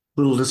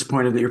A little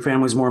disappointed that your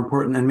family's more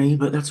important than me,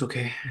 but that's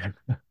okay. I'm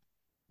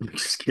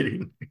just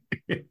kidding.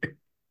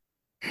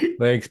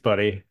 Thanks,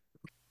 buddy.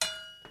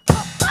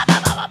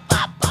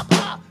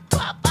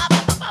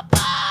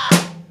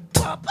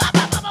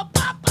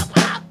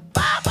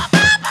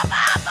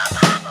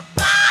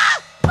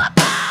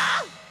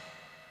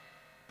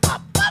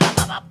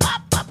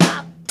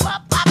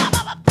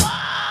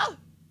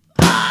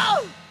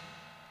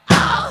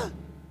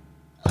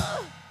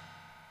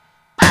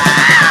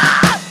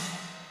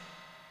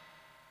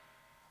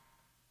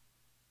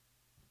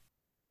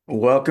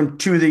 Welcome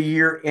to the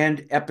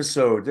year-end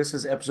episode. This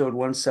is episode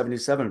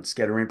 177 of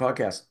Scatterbrain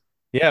Podcast.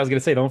 Yeah, I was gonna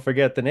say, don't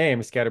forget the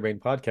name Scatterbrain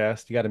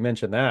Podcast. You got to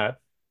mention that.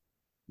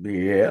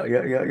 Yeah.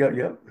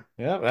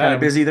 Yeah, Kind of I'm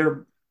busy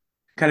there.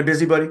 Kind of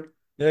busy, buddy.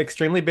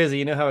 extremely busy.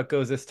 You know how it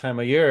goes this time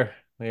of year.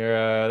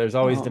 There's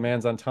always Oh,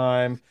 demands on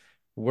time.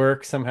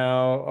 Work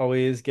somehow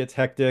always gets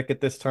hectic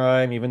at this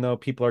time, even though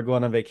people are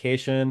going on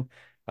vacation.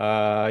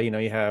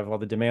 You have all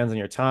the demands on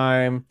your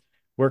time,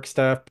 work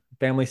stuff,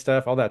 family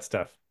stuff, all that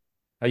stuff.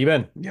 How you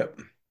been? yep.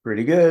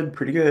 Pretty good,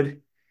 pretty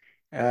good.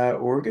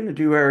 We're going to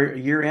do our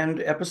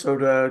year-end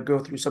episode, go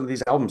through some of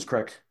these albums,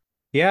 correct?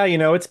 Yeah,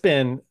 it's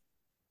been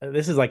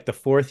this is like the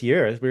fourth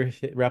year. We're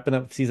wrapping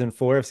up season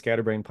 4 of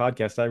Scatterbrain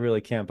Podcast. I really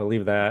can't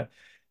believe that.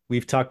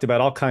 We've talked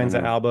about all I kinds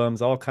of know.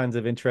 albums, all kinds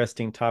of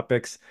interesting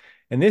topics.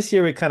 And this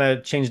year we kind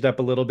of changed up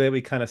a little bit.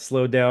 We kind of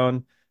slowed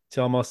down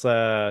to almost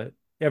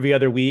every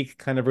other week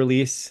kind of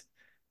release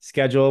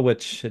schedule,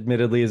 which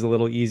admittedly is a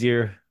little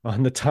easier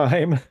on the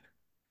time.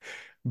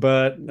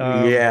 But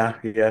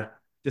Yeah.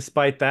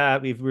 despite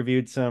that, we've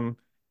reviewed some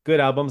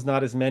good albums,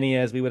 not as many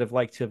as we would have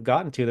liked to have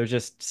gotten to. There's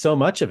just so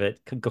much of it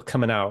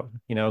coming out,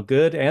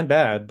 good and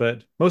bad,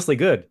 but mostly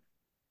good.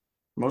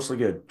 Mostly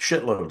good.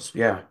 Shitloads.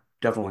 Yeah,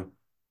 definitely.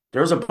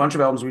 There's a bunch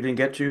of albums we didn't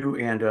get to,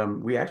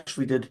 and we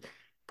actually did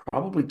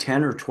probably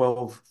 10 or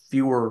 12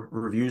 fewer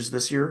reviews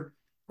this year,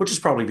 which is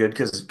probably good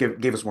because it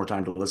gave us more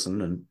time to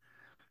listen and,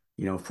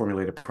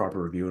 formulate a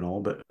proper review and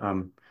all. But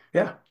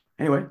yeah,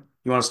 anyway,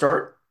 you want to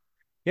start?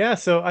 Yeah,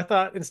 so I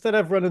thought instead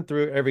of running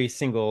through every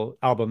single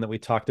album that we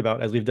talked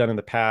about as we've done in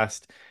the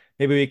past,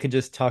 maybe we could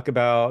just talk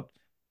about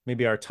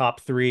maybe our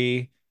top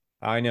three.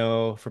 I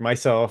know for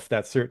myself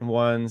that certain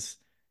ones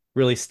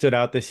really stood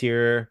out this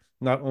year,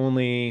 not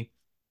only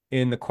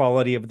in the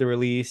quality of the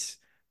release,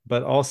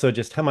 but also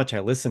just how much I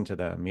listened to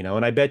them,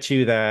 And I bet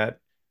you that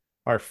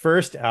our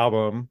first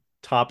album,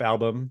 top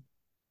album,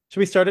 should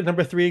we start at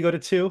number three, go to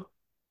two,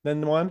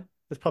 then one?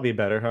 That's probably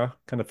better, huh?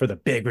 Kind of for the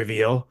big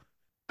reveal.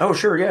 Oh,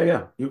 sure.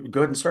 Yeah. You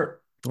go ahead and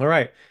start. All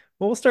right.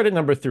 Well, we'll start at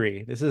number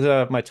three. This is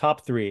my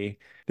top three.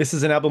 This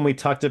is an album we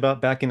talked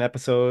about back in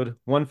episode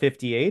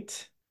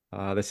 158.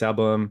 This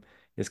album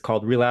is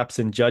called Relapse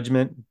and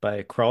Judgment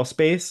by Crawl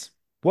Space.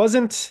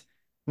 Wasn't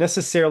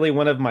necessarily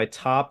one of my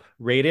top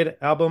rated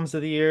albums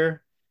of the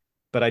year,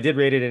 but I did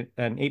rate it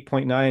an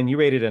 8.9. You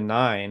rated a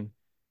 9,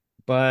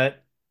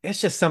 but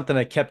it's just something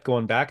I kept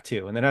going back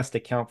to. And that has to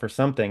count for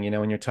something,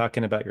 when you're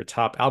talking about your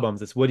top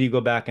albums. It's what do you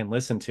go back and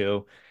listen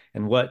to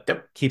and what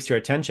Yep. keeps your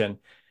attention?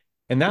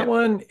 And that Yep.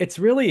 one, it's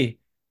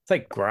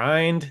like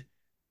grind.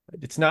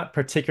 It's not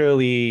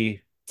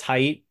particularly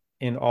tight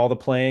in all the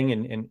playing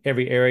in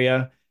every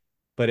area,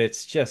 but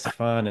it's just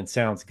fun and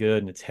sounds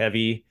good and it's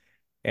heavy.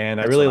 And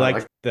I That's really what I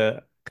liked like.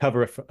 the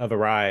cover of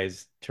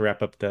Arise to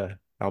wrap up the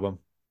album.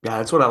 Yeah,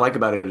 that's what I like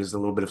about it is a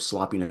little bit of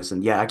sloppiness.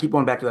 And yeah, I keep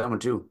going back to that one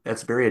too.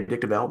 That's a very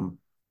addictive album.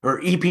 Or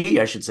EP,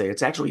 I should say.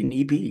 It's actually an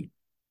EP.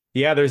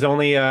 Yeah, there's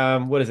only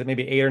what is it,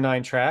 maybe 8 or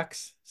 9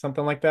 tracks,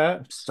 something like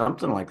that.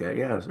 Something like that,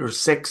 yeah. Or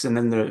six, and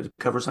then the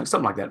cover song,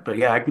 something like that. But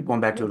yeah, I keep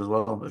going back to it as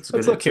well. It's a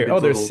Let's good, look it's a here. Oh,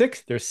 good there's little,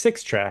 six. There's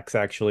 6 tracks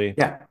actually.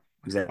 yeah,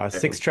 Six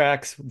exactly.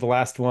 tracks. The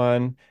last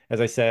one, as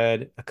I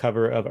said, a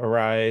cover of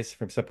Arise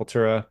from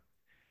Sepultura.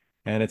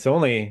 And it's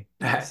only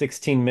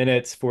 16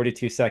 minutes,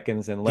 42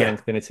 seconds in Yeah,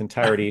 length in its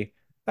entirety.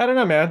 I don't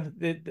know,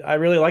 man. I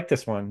really like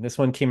this one. This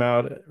one came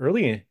out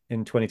early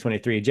in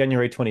 2023,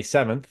 January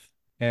 27th.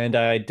 And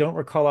I don't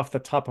recall off the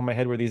top of my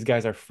head where these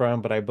guys are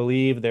from, but I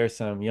believe there's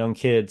some young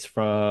kids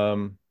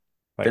from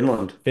like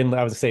Finland.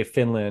 Finland. I was gonna say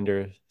Finland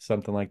or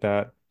something like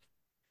that.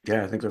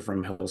 Yeah, I think they're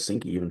from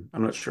Helsinki even.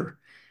 I'm not sure,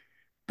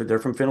 but they're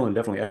from Finland,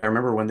 definitely. I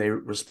remember when they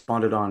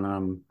responded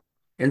on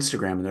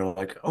Instagram and they're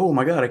like, "Oh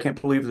my God, I can't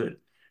believe that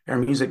our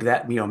music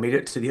that, made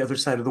it to the other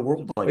side of the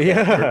world like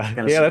that." They're Yeah, kind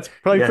of, yeah, that's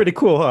probably yeah, pretty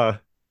cool, huh?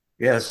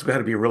 yeah, it's got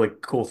to be a really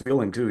cool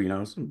feeling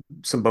too,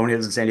 some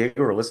boneheads in San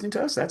Diego are listening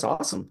to us. That's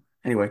awesome.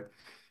 Anyway,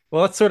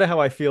 Well, that's sort of how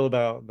I feel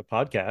about the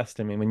podcast.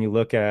 I mean, when you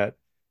look at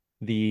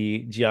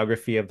the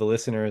geography of the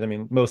listeners, I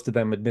mean, most of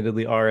them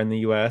admittedly are in the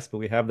US, but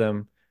we have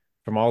them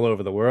from all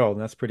over the world,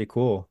 and that's pretty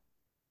cool.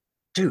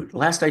 dude,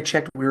 last I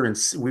checked,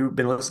 we've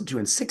been listened to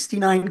in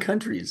 69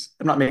 countries.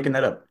 I'm not making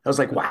that up. I was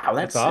like, wow,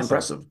 That's that's awesome.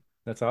 impressive.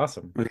 That's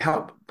awesome. I mean,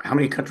 how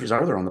many countries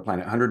are there on the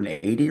planet?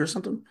 180 or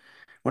something?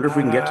 Wonder if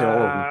we can get to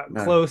all of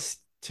them. Close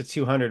to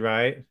 200,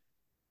 right?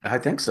 I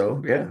think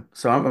so. Yeah.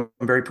 So I'm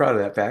very proud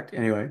of that fact.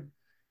 Anyway,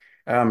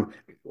 um,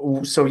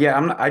 so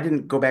yeah, I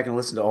didn't go back and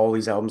listen to all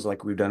these albums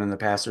like we've done in the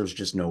past. There's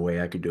just no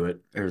way I could do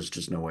it. There's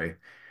just no way.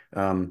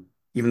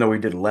 even though we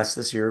did less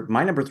this year.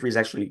 My number three is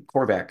actually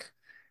Korvac,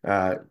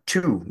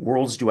 two,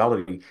 Worlds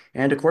Duality.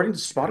 And according to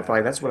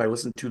Spotify, Yeah. that's what I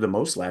listened to the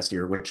most last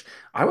year, which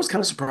I was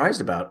kind of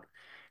surprised about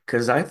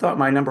because I thought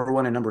my number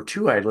one and number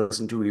two I'd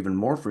listen to even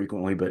more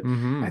frequently. But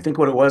I Hmm. think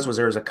what it was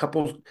there was a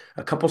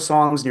couple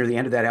songs near the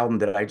end of that album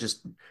that I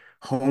just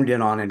honed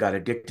in on and got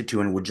addicted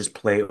to and would just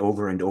play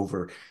over and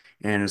over.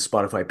 And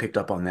Spotify picked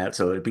up on that,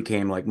 so it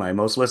became like my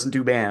most listened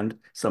to band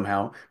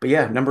somehow. But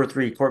yeah, number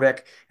three,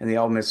 Korvac, and the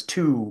album is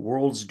Two,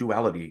 Worlds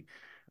Duality,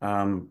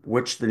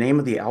 which the name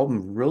of the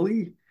album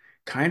really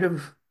kind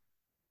of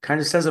kind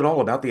of says it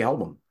all about the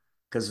album.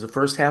 Because the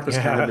first half is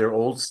kind of Yeah. their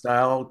old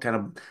style, kind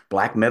of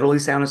black metal-y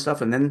sound and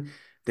stuff, and then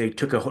they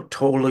took a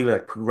totally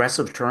like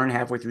progressive turn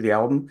halfway through the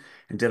album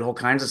and did all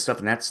kinds of stuff,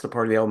 and that's the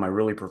part of the album I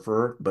really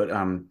prefer. But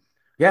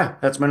yeah,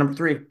 that's my number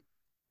three.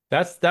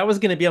 That was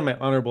going to be on my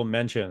honorable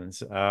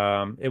mentions.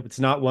 It's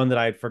not one that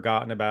I'd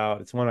forgotten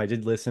about. It's one I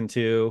did listen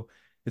to.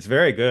 It's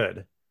very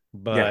good,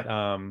 but Yeah,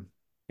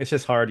 it's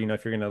just hard,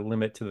 if you're going to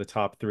limit to the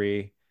top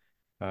three,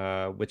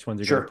 which ones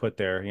you're going to sure. put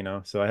there.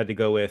 So I had to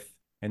go with,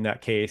 in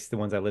that case, the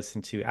ones I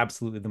listened to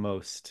absolutely the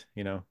most.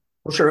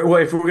 Well, sure.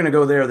 Well, if we're gonna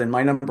go there, then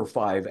my number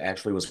five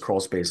actually was Crawl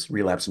Space,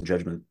 Relapse and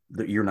Judgment.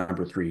 Your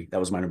number three. That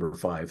was my number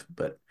five.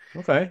 But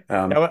Okay.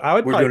 Yeah, I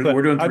would we're probably doing put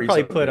we're doing I'd threes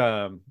probably though, put right?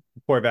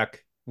 Korvac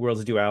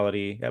World's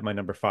Duality at my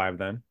number five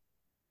then.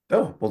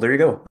 Oh, well, there you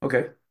go.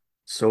 Okay.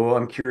 So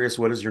I'm curious,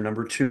 what is your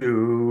number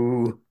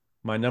two?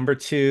 My number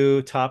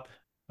two top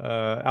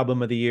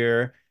album of the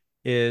year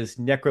is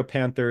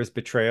Necropanther's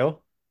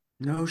Betrayal.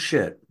 No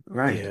shit.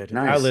 Right. Dude,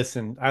 I Nice.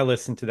 listen I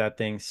listen to that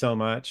thing so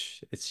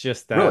much. It's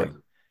just that Really?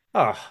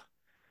 oh,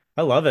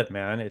 I love it,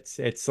 man. It's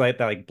like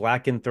that like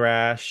blackened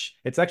thrash.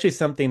 It's actually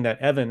something that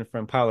Evan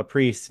from Pile of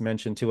Priests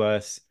mentioned to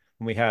us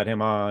when we had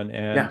him on,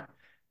 and Yeah.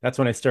 that's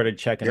when I started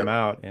checking him Yep.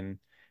 out. And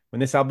when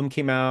this album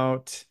came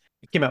out,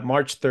 it came out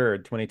March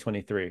 3rd,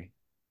 2023.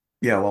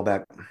 Yeah, a while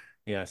back.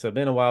 Yeah, so it's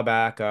been a while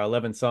back.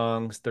 11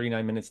 songs,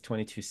 39 minutes,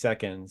 22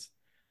 seconds.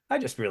 I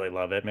just really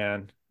love it,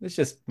 man. It's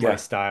just my Yeah.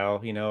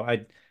 style.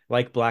 I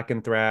like black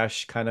and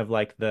thrash, kind of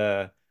like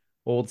the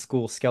old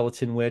school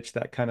Skeleton Witch,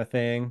 that kind of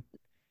thing.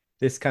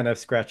 This kind of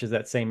scratches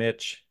that same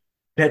itch.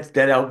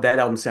 That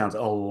album sounds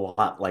a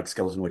lot like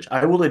Skeleton Witch.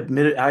 I will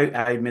admit it. I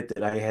admit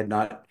that I had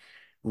not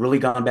really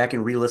gone back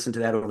and re-listened to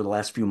that over the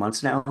last few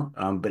months now.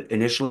 But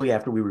initially,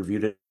 after we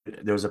reviewed it,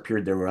 there was a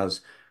period there where I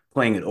was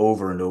playing it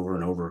over and over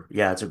and over.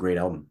 Yeah, it's a great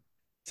album.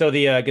 So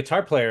the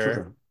guitar Sure, player,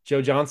 sure.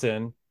 Joe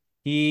Johnson,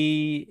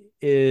 he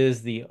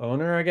is the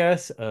owner, I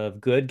guess, of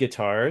Good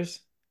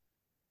Guitars,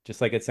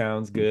 just like it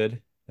sounds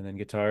good, and then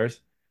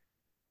guitars.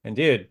 And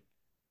dude,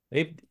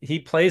 he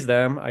plays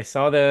them. I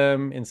saw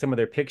them in some of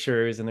their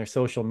pictures and their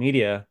social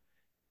media,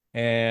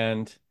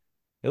 and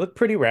they look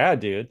pretty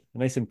rad, dude.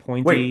 Nice and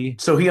Wait,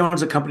 pointy. so he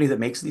owns a company that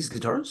makes these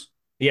guitars?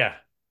 Yeah,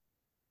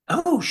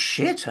 Oh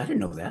shit, I didn't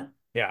know that.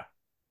 yeah,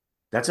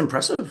 That's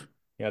impressive.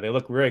 yeah. They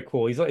look very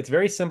cool. It's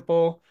very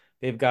simple.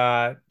 They've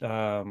got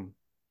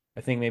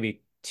I think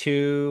maybe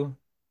two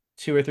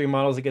or three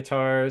models of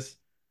guitars.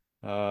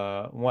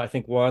 One I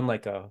think one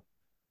like a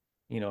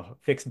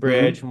fixed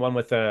bridge, Hmm. one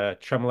with a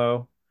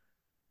tremolo,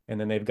 and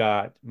then they've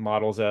got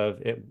models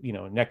of it,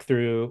 neck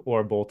through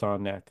or bolt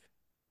on neck.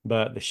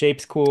 But the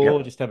shape's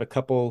cool. Yep. Just have a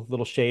couple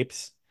little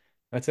shapes.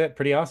 That's it.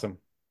 Pretty awesome.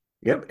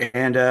 Yep.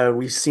 And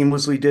we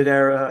seamlessly did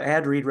our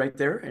ad read right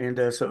there.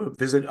 And so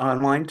visit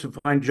online to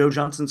find Joe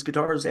Johnson's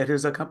guitars at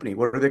his company.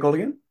 What are they called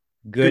again?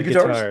 Good Good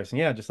Guitars? guitars.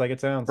 Yeah, just like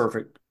it sounds.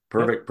 Perfect.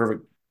 Yep. Perfect.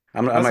 Perfect.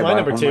 I That's might my buy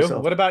number one two.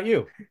 myself. What about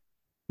you?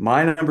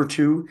 My number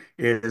two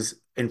is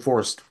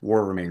Enforced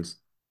War Remains.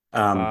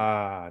 Um,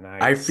 Ah,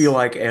 I feel nice.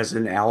 like as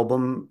an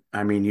album,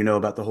 I mean, you know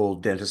about the whole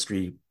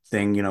dentistry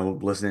thing,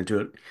 listening to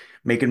it,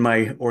 making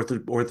my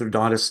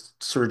orthodontist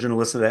surgeon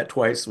listen to that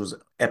twice was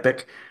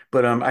epic.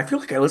 But I feel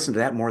like I listened to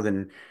that more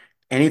than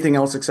anything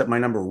else except my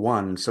number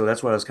one. So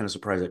that's why I was kind of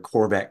surprised that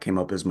Korvac came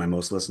up as my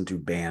most listened to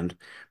band.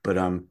 But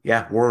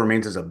yeah, War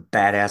Remains is a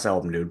badass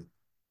album, dude.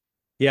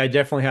 Yeah, I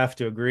definitely have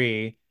to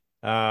agree.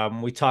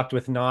 We talked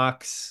with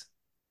Knox,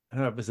 I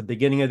don't know, it was the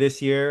beginning of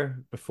this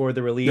year before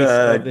the release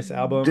Uh, of this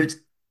album. de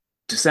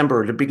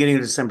the beginning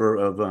of December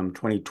of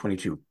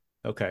 2022.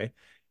 Okay.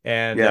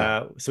 And Yeah.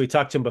 so we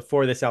talked to him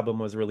before this album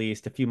was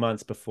released, a few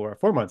months before,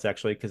 4 months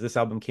actually, because this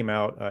album came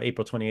out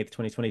April 28th,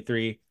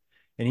 2023.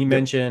 And he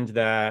Yep. mentioned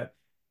that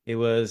it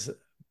was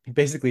he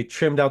basically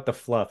trimmed out the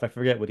fluff. I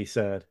forget what he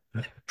said.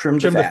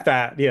 Trimmed the Trim the fat.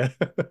 fat. Yeah.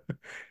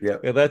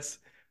 Yep. Yeah, that's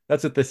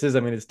what this is. I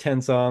mean, it's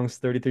 10 songs,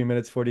 33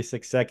 minutes,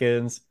 46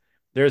 seconds.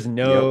 There's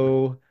Yep.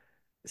 no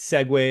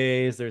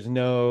segues, there's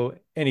no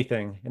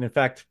anything. And in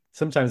fact,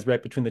 sometimes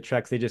right between the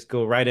tracks, they just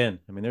go right in.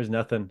 I mean, there's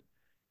nothing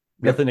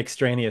Yep.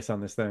 extraneous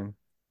on this thing.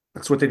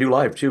 That's what they do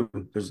live too.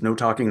 There's no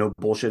talking, no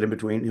bullshit in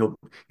between.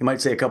 He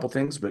might say a couple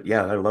things, but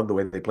yeah, I love the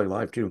way they play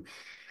live too.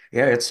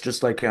 Yeah, it's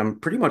just like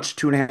pretty much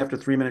 2.5 to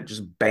 3 minute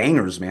just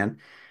bangers, man.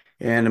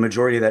 And the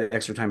majority of that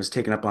extra time is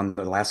taken up on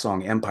the last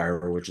song,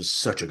 Empire, which is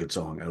such a good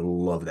song. I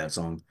love that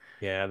song.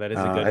 Yeah, that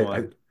is a good Uh,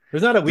 I one.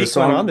 There's not a the weak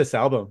one on song this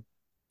album.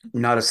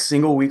 Not a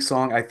single weak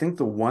song. I think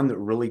the one that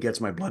really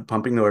gets my blood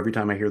pumping though every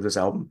time I hear this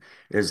album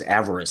is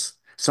Avarice.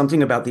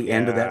 Something about the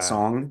end of that Yeah.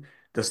 song,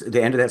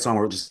 the end of that song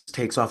where it just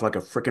takes off like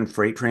a freaking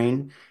freight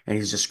train and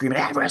he's just screaming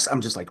Avarice.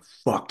 I'm just like,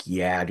 fuck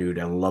yeah, dude.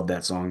 I love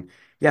that song.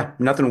 Yeah,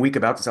 nothing weak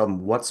about this album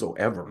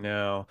whatsoever.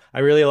 No, I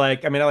really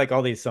like, I mean, I like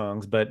all these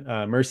songs, but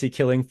Mercy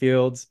Killing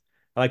Fields,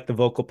 I like the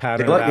vocal They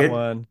pattern of like that it.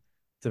 one.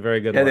 It's a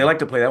very good Yeah, they one. like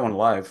to play that one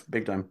live,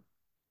 big time.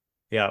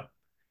 Yeah.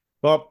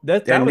 Well,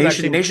 that And was Nation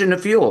actually Nation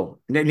of Feel,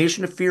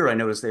 Nation of Fear. I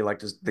noticed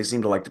they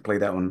seem to like to play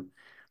that one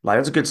live.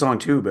 It's a good song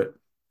too, but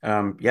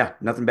yeah,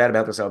 nothing bad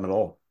about this album at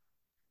all.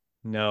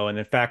 no, and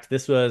in fact,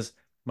 this was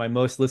my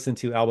most listened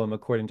to album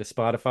according to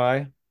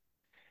Spotify.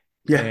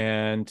 Yeah,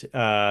 And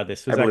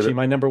this I was believe actually it.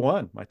 my number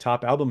one, my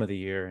top album of the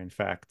year, in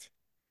fact.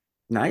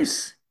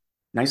 Nice.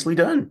 Nicely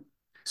done.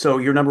 So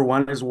your number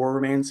one is War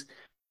Remains.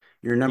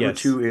 Your number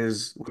Yes. two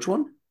is which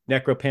one?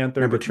 Necropanther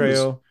Number two is,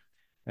 Betrayal.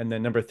 And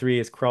then number three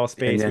is Crawl and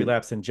Space, then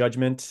Relapse and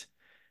Judgment.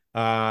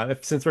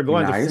 Since we're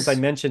going to, since I nice.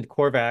 mentioned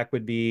Korvac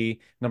would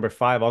be number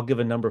five, I'll give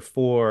a number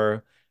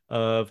four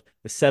of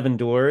The Seven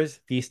Doors,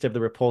 Feast of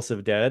the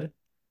Repulsive Dead.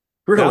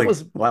 That Really?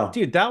 was, Wow.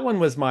 dude, that one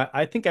was my,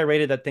 I think I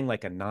rated that thing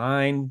like a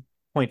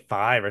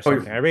 9.5 or Oh,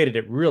 something. I rated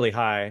it really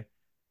high.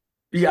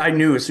 yeah, I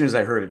knew as soon as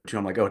I heard it too.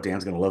 I'm like, oh,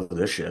 Dan's gonna love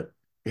this shit.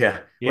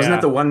 Yeah. Wasn't that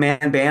Yeah. the one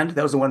man band?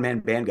 That was the one man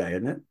band guy,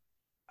 isn't it?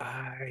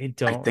 I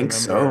I don't think remember.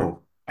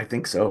 so. I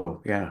think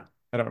so. Yeah.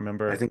 I don't I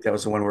remember. think that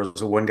was the one where it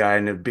was the one guy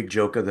and a big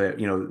joke of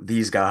the,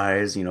 these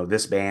guys,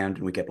 this band,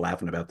 and we kept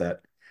laughing about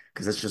that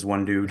because it's just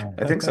one dude.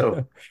 I think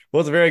so.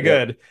 Well, it's very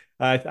Yeah. good.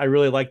 I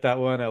really like that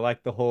one. I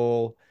like the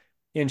whole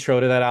intro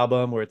to that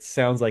album where it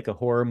sounds like a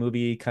horror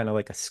movie, kind of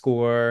like a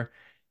score.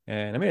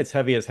 And I mean, it's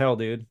heavy as hell,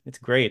 dude. It's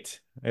great.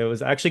 It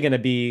was actually going to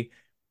be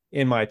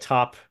in my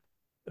top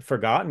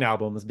forgotten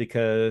albums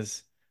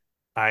because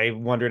I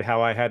wondered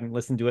how I hadn't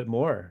listened to it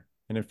more.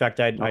 And in fact,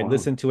 Oh I wow.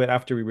 listened to it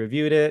after we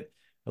reviewed it.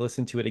 I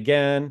listened to it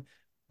again,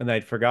 and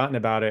I'd forgotten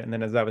about it. And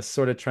then as I was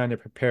sort of trying to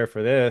prepare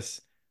for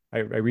this, I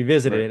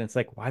revisited it, Right. and it's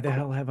like, why the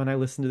hell haven't I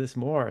listened to this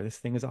more? This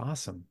thing is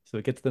awesome. So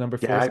it gets the number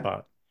Yeah, four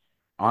spot.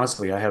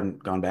 honestly, I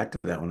haven't gone back to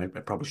that one. I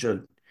probably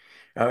should.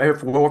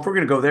 If we're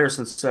going to go there,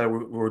 since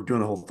we're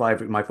doing the whole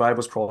five, my five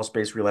was Crawl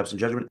Space, Relapse and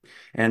Judgment,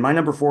 and my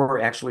number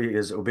four actually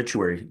is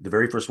Obituary, the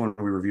very first one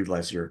we reviewed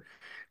last year.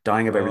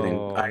 Dying of Everything.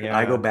 Oh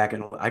I go yeah. back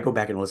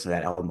and listen to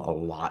that album a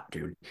lot,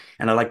 dude.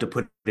 And I like to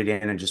put it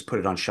in and just put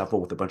it on shuffle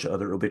with a bunch of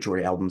other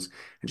Obituary albums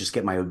and just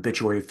get my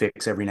Obituary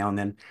fix every now and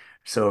then.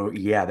 So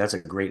yeah, that's a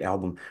great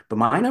album. But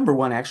my number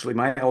one, actually,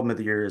 my album of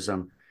the year is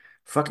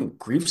fucking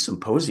Grief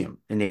Symposium.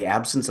 In the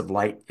Absence of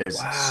Light is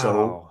so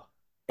Wow.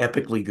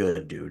 epically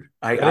good, dude.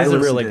 I That I is a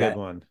listened really to good that.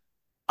 one.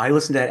 I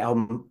listened to that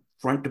album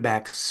front to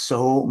back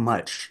so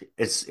much.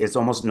 It's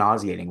almost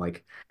nauseating.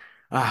 Like,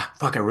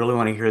 fuck, I really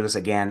want to hear this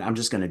again. I'm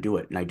just gonna do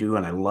it, and I do,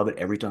 and I love it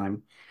every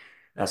time.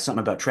 Something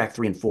about track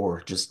three and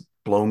four just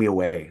blow me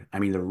away. I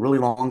mean, they're really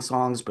long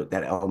songs, but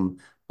that album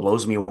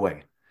blows me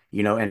away.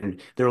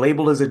 And they're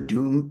labeled as a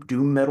doom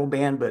metal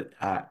band, but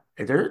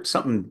there's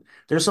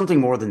something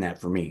more than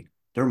that for me.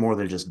 They're more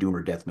than just doom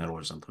or death metal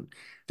or something.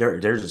 They're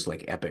just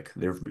like epic.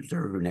 They're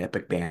an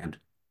epic band.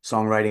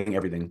 Songwriting,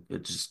 everything.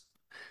 It's just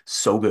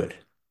so good.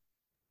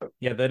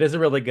 Yeah, that is a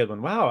really good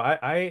one. Wow,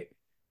 I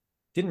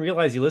didn't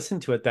realize you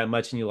listened to it that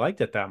much and you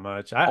liked it that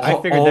much.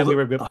 I figured All that we the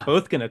were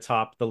both going to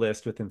top the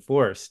list with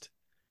Enforced.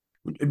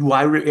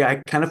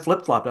 I kind of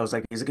flip-flopped. I was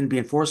like, is it going to be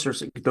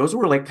Enforcers? Those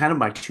were like kind of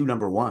my two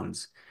number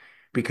ones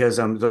because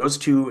those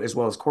two, as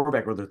well as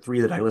Quarterback, were the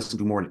three that I listened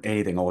to more than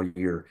anything all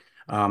year.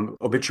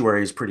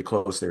 Obituary is pretty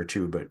close there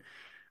too, but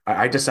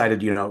I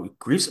decided,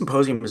 Grief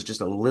Symposium was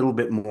just a little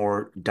bit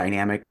more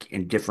dynamic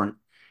and different,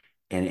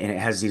 and it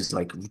has these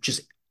like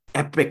just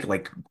epic,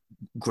 like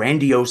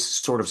grandiose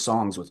sort of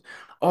songs with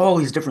all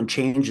these different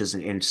changes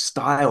and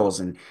styles,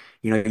 and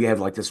you have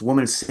like this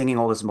woman singing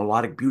all this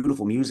melodic,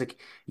 beautiful music.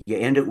 You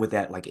end it with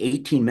that like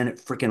 18-minute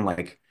freaking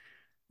like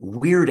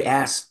weird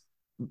ass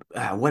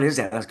what is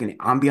that? That's an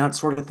ambient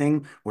sort of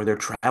thing where they're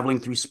traveling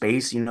through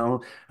space,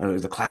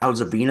 the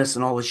clouds of Venus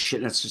and all this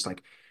shit. And it's just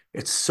like,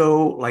 it's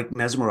so like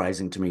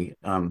mesmerizing to me.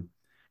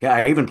 Yeah,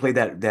 I even played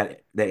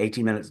that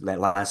 18 minutes, that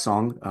last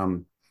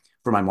song,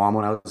 for my mom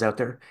when I was out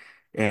there.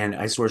 And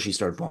I swear she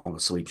started falling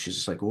asleep. She's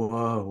just like,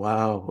 whoa,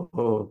 wow,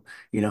 whoa.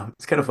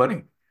 It's kind of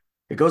funny.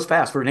 It goes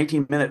fast for an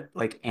 18-minute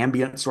like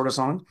ambient sort of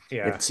song.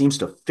 Yeah. It seems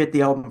to fit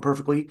the album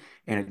perfectly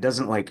and it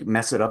doesn't like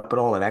mess it up at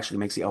all. It actually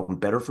makes the album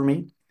better for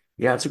me.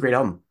 Yeah, it's a great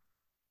album.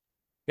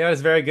 Yeah, it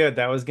was very good.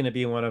 That was going to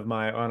be one of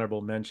my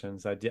honorable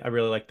mentions. I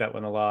really liked that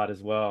one a lot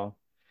as well.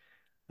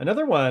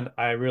 Another one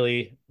I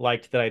really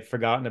liked that I'd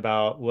forgotten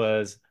about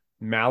was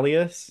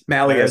Malleus,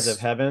 Fires of Malleus.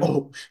 Heaven.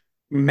 Oh,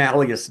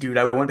 Malleus, dude.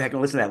 I went back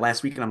and listened to that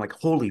last week and I'm like,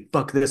 holy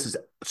fuck, this is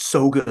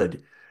so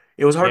good.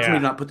 It was hard for me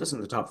to Yeah. not put this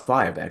in the top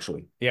five,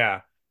 actually.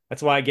 Yeah.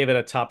 That's why I gave it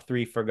a top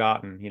three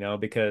forgotten,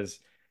 because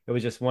it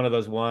was just one of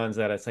those ones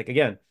that it's like,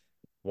 again,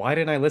 why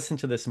didn't I listen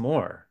to this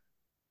more?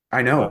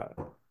 I know.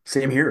 Uh,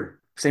 Same here.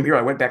 Same here.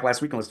 I went back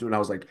last week and listened to it and I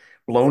was like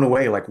blown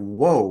away, like,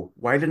 whoa,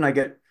 why didn't I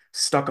get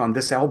stuck on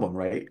this album,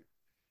 right?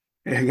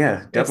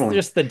 Yeah, It's definitely.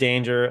 just the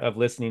danger of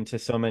listening to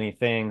so many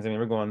things. I mean,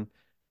 we're going,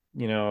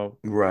 you know,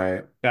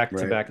 Right. back to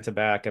Right. back to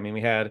back. I mean,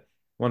 we had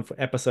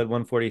episode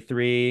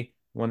 143,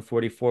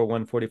 144,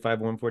 145,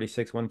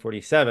 146,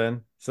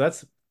 147. So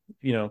that's,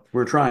 you know,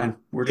 We're trying.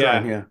 We're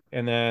trying. yeah. Yeah.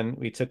 And then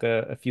we took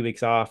a few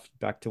weeks off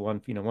back to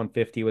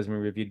 150 was when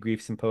we reviewed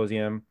Grief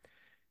Symposium.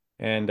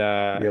 And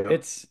Yeah.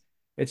 it's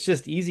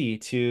just easy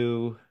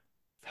to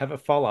have it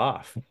fall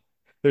off.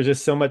 There's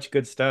just so much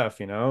good stuff,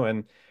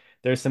 and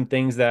there's some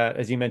things that,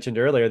 as you mentioned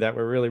earlier, that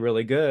were really,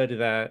 really good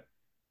that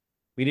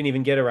we didn't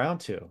even get around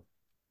to.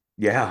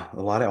 Yeah.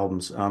 A lot of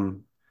albums.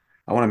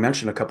 I want to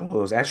mention a couple of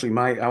those. Actually,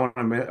 my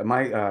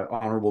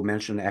honorable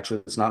mention.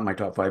 Actually, it's not in my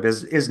top five.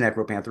 Is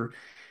Necropanther.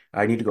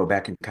 I need to go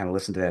back and kind of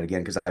listen to that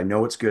again because I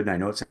know it's good and I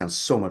know it sounds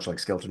so much like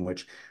Skeleton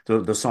Witch.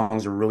 The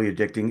songs are really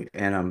addicting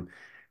and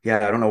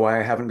yeah, I don't know why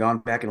I haven't gone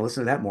back and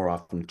listened to that more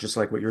often. Just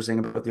like what you're saying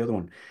about the other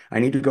one, I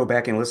need to go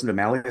back and listen to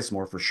Malleus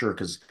more for sure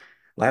because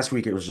last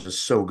week it was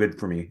just so good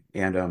for me.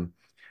 And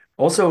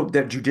also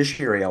that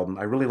Judiciary album,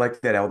 I really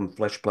liked that album,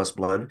 Flesh Plus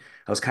Blood.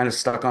 I was kind of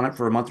stuck on it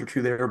for a month or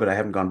two there, but I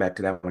haven't gone back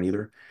to that one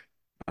either.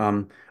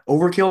 Um,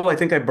 Overkill, I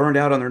think I burned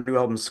out on their new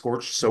album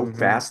Scorched so Hmm.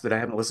 fast that I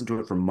haven't listened to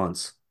it for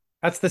months.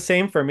 That's the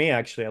same for me,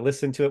 actually. I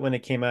listened to it when it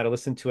came out. I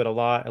listened to it a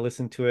lot. I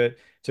listened to it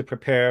to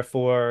prepare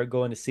for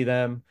going to see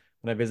them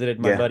when I visited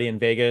my Yeah. buddy in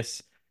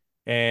Vegas.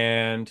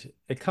 And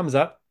it comes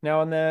up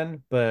now and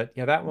then. But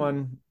yeah, that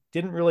one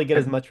didn't really get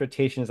as Have, much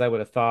rotation as I would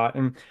have thought.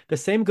 And the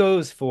same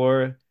goes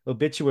for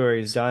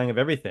Obituaries Dying of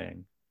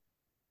Everything.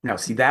 Now,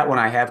 see that one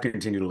I have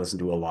continued to listen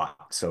to a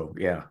lot. So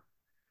yeah,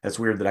 that's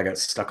weird that I got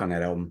stuck on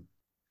that album.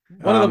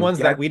 One of the ones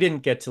Yeah. that we didn't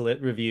get to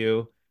lit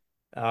review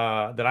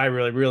that I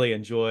really, really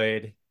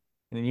enjoyed,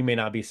 and you may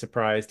not be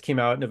surprised, came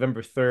out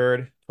November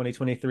 3rd,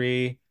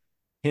 2023.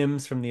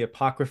 Hymns from the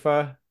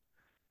Apocrypha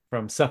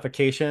from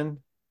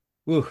Suffocation.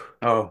 Ooh,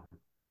 Oh, yeah.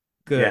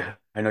 good,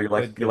 I know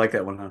good, you good. like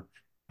that one, huh?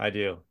 I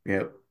do.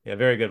 Yeah. Yeah,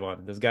 very good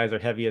one. Those guys are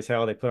heavy as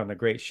hell. They put on a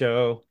great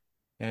show.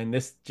 And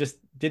this just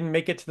didn't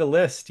make it to the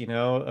list,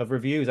 of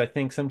reviews. I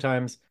think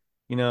sometimes,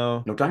 you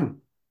know, No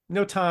time.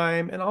 no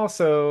time. And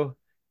also,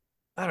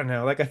 I don't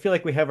know, like I feel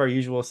like we have our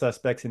usual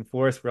suspects in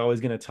force we're always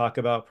going to talk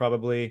about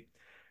probably.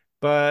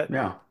 But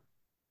Yeah.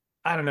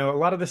 I don't know, a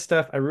lot of this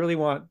stuff I really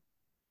want.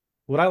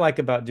 What I like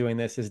about doing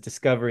this is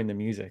discovering the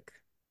music.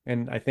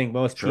 And I think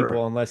most people,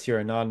 Sure. unless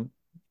you're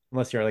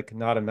like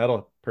not a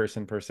metal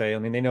person per se, I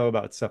mean, they know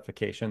about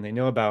Suffocation. They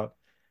know about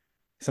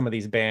some of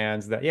these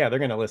bands that, yeah, they're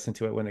going to listen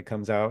to it when it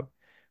comes out.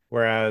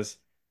 Whereas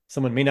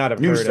someone may not have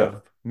New heard of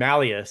stuff.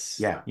 Malleus,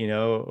 Yeah.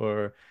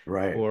 or,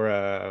 Right.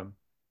 or,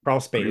 Crawl Brew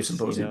Space,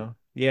 Symposium.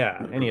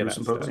 yeah, any of Brew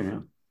that stuff.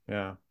 Symposium,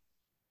 yeah.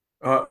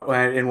 Yeah.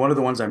 And one of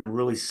the ones I'm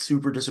really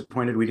super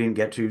disappointed we didn't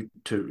get to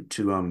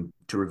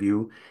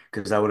review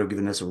because I would have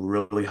given this a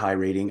really high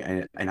rating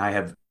and I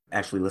have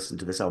actually listened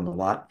to this album a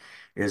lot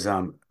is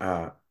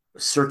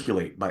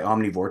Circulate by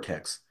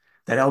Omnivortex.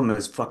 That album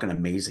is fucking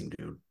amazing,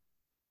 dude.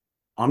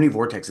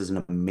 Omnivortex is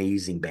an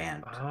amazing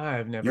band.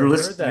 I've never You're heard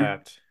listening, you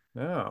that.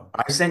 No.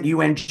 I sent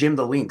you and Jim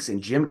the links,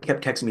 and Jim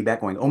kept texting me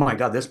back going, "Oh my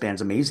God, this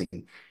band's amazing."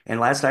 And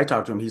last I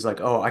talked to him, he's like,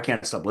 "Oh, I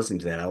can't stop listening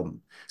to that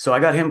album." So I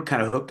got him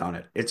kind of hooked on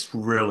it. It's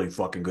really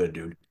fucking good,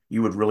 dude.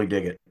 You would really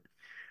dig it.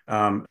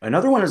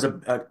 Another one is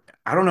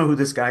I don't know who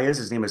this guy is.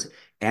 His name is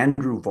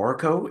Andrew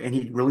Varco, and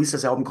he released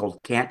this album called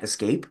Can't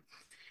Escape.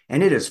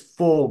 And it is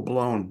full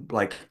blown,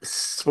 like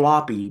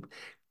sloppy,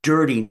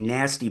 dirty,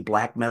 nasty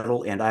black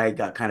metal. And I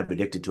got kind of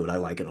addicted to it. I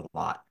like it a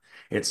lot.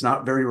 It's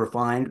not very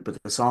refined, but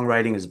the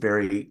songwriting is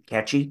very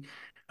catchy.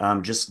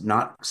 Just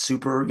not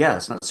super, yeah,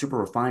 it's not super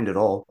refined at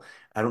all.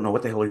 I don't know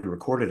what the hell he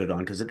recorded it on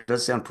because it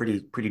does sound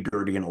pretty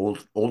dirty and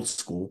old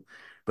school.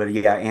 But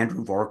yeah,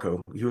 Andrew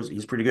Varco,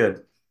 he's pretty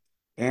good.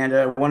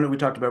 And one that we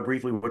talked about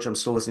briefly, which I'm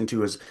still listening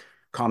to, is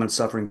Common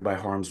Suffering by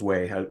Harm's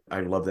Way.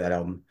 I love that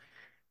album.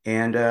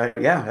 And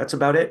yeah, that's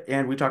about it.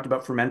 And we talked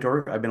about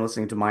Fermentor. I've been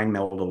listening to Mind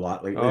Meld a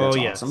lot lately. Oh, That's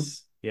awesome.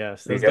 yes.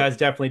 Yes. Those guys Yep.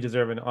 definitely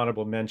deserve an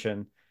honorable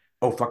mention.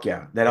 Oh fuck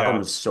yeah, that album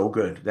Yeah. is so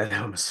good. That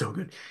album is so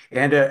good.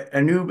 And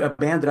a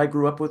band that I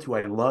grew up with, who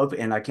I love,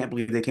 and I can't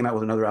believe they came out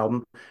with another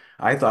album.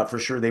 I thought for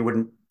sure they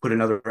wouldn't put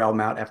another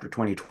album out after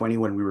 2020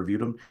 when we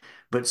reviewed them,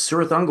 but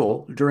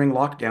Surthungal during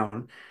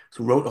lockdown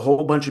wrote a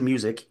whole bunch of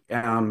music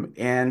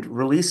and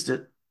released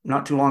it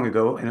not too long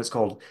ago, and it's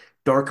called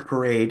Dark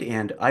Parade,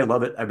 and I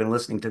love it. I've been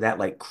listening to that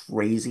like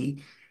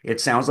crazy. It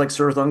sounds like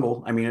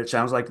Surthungal. I mean, it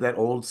sounds like that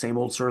same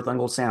old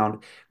Surthungal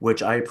sound,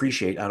 which I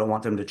appreciate. I don't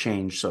want them to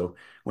change, so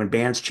when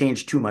bands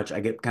change too much, I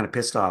get kind of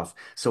pissed off.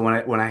 So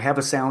when I have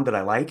a sound that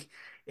I like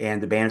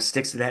and the band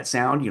sticks to that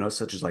sound,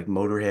 such as like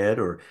Motorhead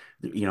or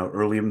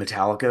early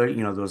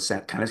Metallica, those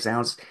kind of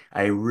sounds,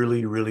 I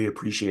really really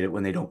appreciate it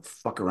when they don't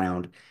fuck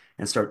around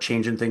and start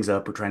changing things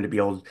up or trying to be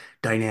all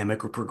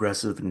dynamic or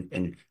progressive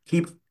and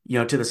keep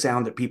to the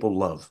sound that people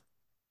love.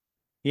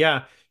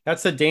 Yeah.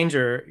 That's a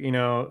danger,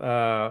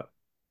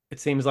 it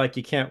seems like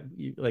you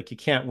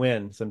can't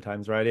win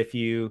sometimes, right? If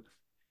you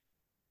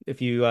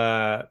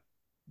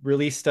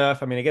release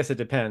stuff, I mean, I guess it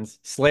depends.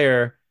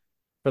 Slayer,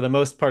 for the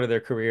most part of their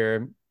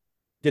career,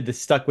 did the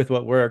stuck with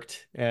what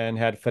worked and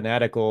had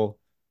fanatical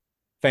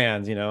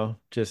fans,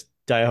 just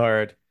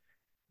diehard.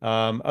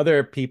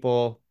 Other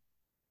people,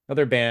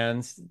 other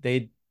bands,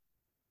 they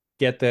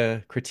get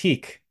the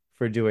critique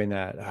for doing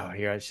that. Oh,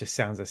 here it just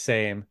sounds the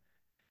same.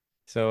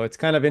 So it's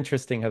kind of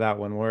interesting how that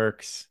one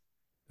works.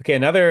 Okay,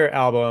 another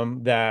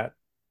album that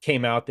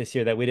came out this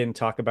year that we didn't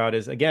talk about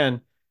is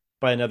again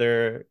by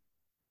another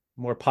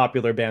more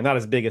popular band, not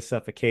as big as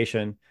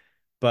Suffocation,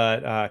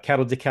 but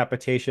Cattle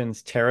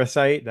Decapitation's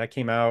Terracite that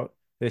came out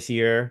this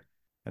year,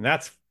 and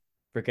that's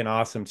freaking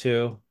awesome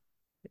too.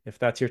 If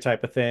that's your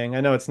type of thing,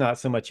 I know it's not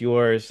so much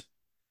yours,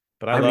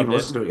 but I I haven't loved even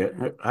it. listened to it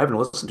yet. I haven't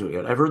listened to it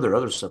yet. I've heard their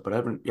other stuff, but I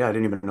haven't. Yeah, I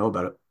didn't even know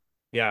about it.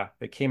 Yeah,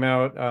 it came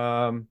out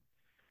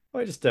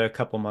just a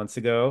couple months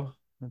ago.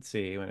 Let's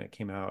see when it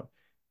came out.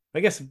 I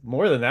guess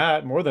more than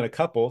that, more than a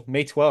couple.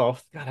 May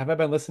 12th. God, have I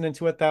been listening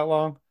to it that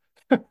long?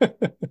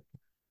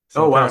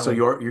 So Oh wow, so apparently,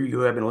 you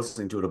have been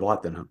listening to it a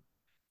lot then, huh?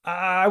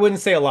 I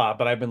wouldn't say a lot,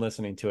 but I've been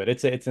listening to it.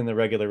 It's in the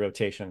regular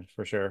rotation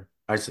for sure.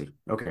 I see.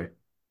 Okay.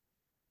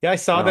 Yeah, I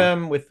saw Well,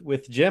 them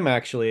with Jim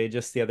actually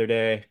just the other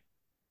day.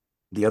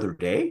 the other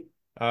day.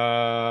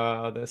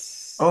 The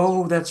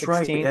Oh, that's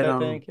right. 16th, At I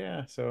think.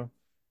 Yeah, so a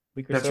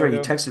week or that's so right. You ago.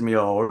 texted me,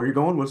 "Oh, where are you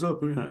going? What's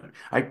up?"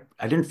 I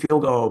didn't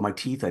feel. Oh, my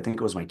teeth. I think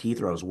it was my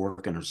teeth, or I was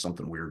working, or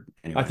something weird.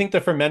 I Anyway. think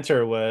the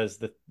fermenter was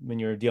the when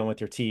you were dealing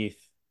with your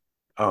teeth.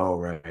 Oh,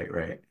 right,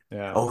 right.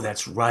 Yeah. Oh,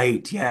 that's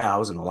right. Yeah, I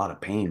was in a lot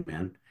of pain,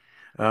 man.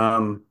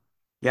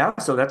 Yeah.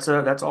 So that's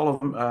all of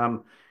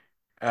them.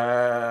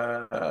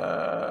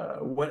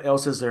 What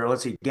else is there?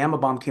 Let's see. Gamma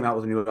Bomb came out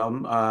with a new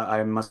album.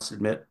 I must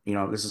admit,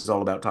 this is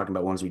all about talking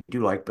about ones we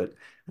do like, but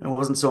I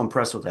wasn't so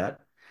impressed with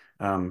that.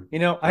 I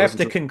I have listened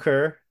to to,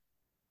 concur.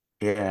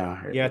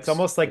 yeah, Yeah, it's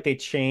almost like they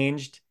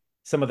changed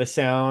some of the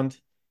sound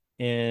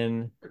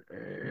in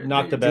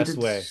not the they best did,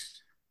 way,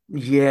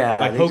 yeah,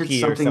 like they did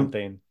hokey or something.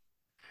 something.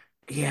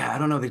 Yeah, I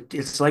don't know.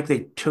 It's like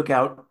they took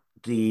out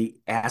the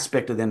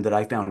aspect of them that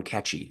I found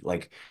catchy.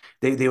 Like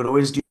they would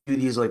always do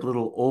these like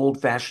little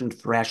old-fashioned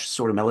thrash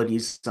sort of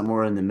melodies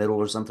somewhere in the middle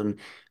or something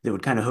that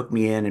would kind of hook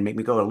me in and make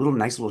me go a little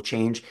nice little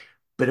change.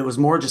 But it was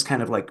more just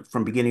kind of like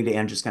from beginning to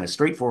end, just kind of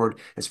straightforward,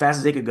 as fast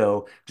as they could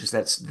go. Just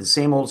that's the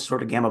same old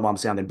sort of Gamma Bomb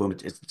sound, and boom,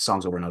 the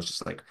song's over. And I was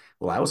just like,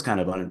 well, I was kind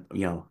of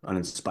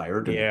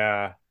uninspired and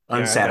Yeah.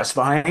 Yeah, I had that.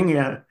 unsatisfying.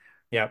 Yeah,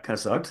 Yep. kind of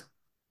sucked.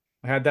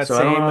 I had that So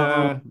I don't same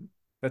know.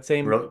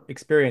 Really,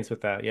 experience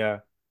with that.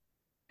 Yeah.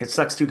 it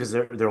sucks too because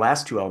their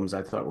last two albums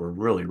I thought were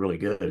really, really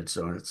good.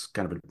 So it's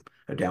kind of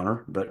a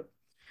downer. But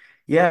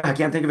yeah, I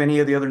can't think of any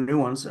of the other new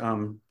ones.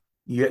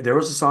 Yeah, there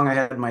was a song I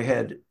had in my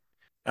head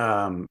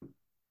um,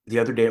 the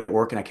other day at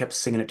work, and I kept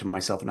singing it to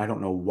myself, and I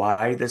don't know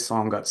why this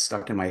song got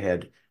stuck in my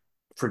head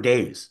for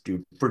days,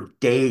 dude, for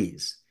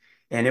days.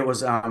 And it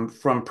was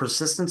from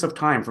Persistence of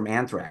Time from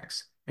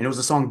Anthrax, and it was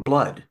the song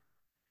Blood,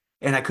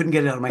 and I couldn't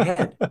get it out of my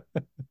head.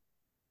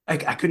 I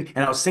couldn't,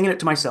 and I was singing it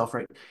to myself,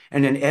 right?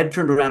 And then Ed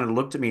turned around and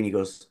looked at me, and he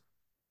goes,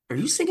 "Are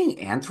you singing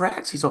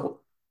Anthrax?" He's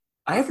all,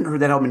 I haven't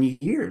heard that album in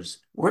years.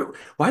 Why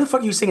the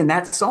fuck are you singing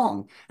that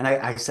song? And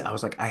I said, I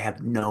was like, I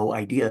have no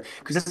idea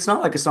because it's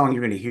not like a song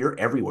you're going to hear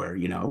everywhere,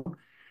 And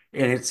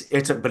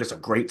but it's a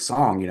great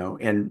song,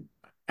 And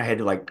I had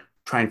to like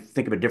try and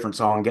think of a different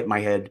song, get in my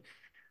head,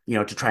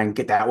 to try and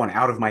get that one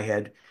out of my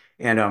head.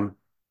 And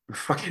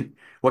fucking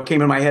what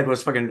came in my head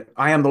was fucking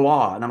I Am the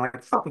Law. And I'm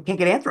like, fuck, I can't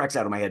get Anthrax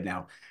out of my head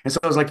now. And so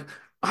I was like,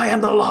 I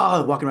am the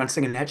law, walking around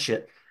singing that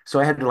shit. So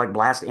I had to like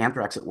blast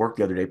Anthrax at work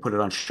the other day, put it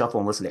on shuffle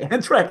and listen to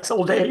Anthrax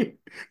all day,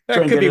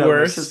 try That and could get be it out of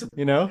my worse, system.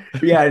 you know?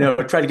 Yeah, I know.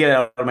 I tried to get it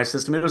out of my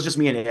system. It was just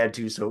me and Ed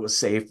too, so it was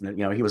safe, and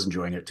he was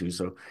enjoying it too.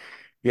 So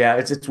yeah,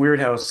 it's weird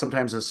how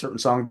sometimes a certain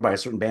song by a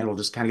certain band will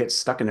just kind of get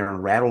stuck in there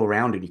and rattle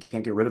around, and you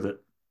can't get rid of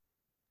it.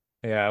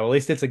 Yeah, well, at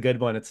least it's a good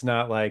one. It's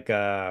not like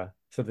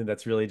something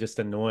that's really just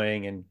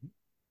annoying and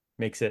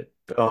makes it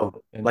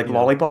Oh, and like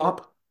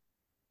Lollipop.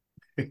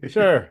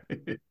 sure.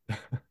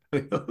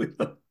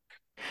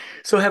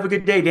 So have a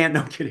good day, Dan.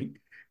 No, I'm kidding.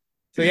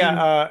 So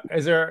yeah,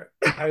 is there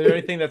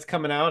anything that's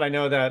coming out? I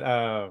know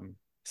that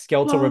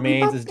Skeletal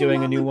Remains is Lollipop, oh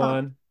doing a new lollipop,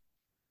 one.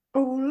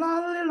 oh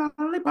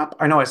lollipop.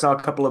 I know I saw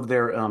a couple of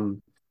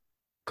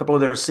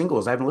their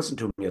singles. I haven't listened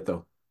to them yet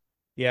though.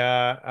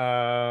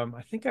 Yeah,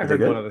 I think I Are they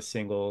heard one of good? the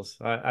singles.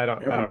 I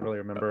Yeah. don't really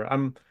remember.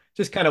 I'm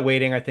just kind of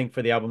waiting, I think,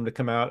 for the album to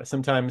come out.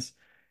 Sometimes it's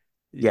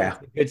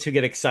Yeah, good to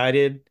get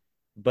excited,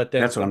 but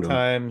then that's what I'm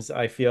doing. sometimes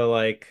I feel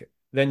like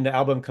then the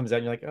album comes out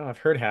and you're like, oh, I've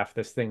heard half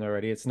this thing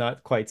already. It's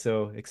not quite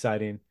so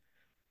exciting.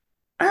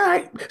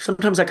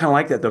 Sometimes I kind of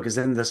like that though, because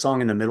then the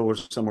song in the middle or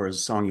somewhere is a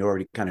song you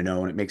already kind of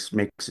know, and it makes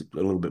it a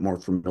little bit more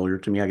familiar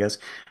to me, I guess.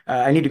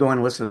 I need to go in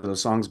and listen to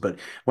those songs, but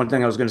one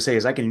thing I was going to say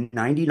is I can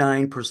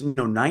 99%,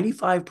 no,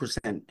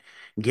 95%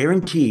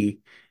 guarantee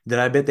that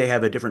I bet they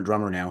have a different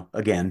drummer now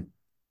again.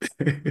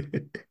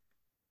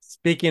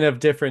 Speaking of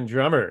different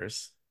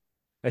drummers,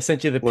 I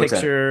sent you the What's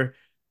that? picture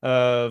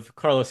of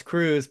Carlos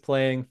Cruz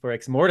playing for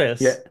Ex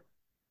Yeah, Mortis.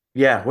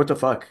 yeah. What the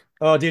fuck?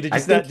 Oh, dude, did you I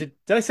see that? think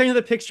Did I send you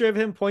the picture of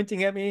him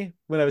pointing at me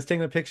when I was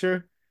taking the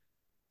picture?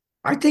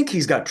 I think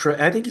he's got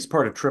I think he's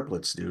part of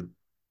triplets, dude.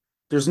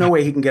 There's no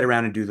way he can get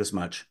around and do this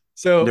much.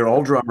 So They're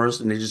all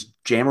drummers and they just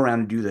jam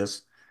around and do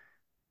this.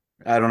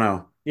 I don't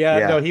know. yeah,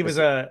 no, Yeah. he was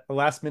a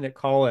last minute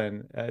call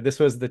in. This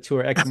was the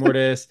tour Ex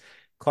Mortis,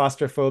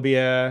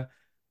 Claustrophobia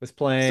was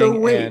So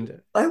playing, wait,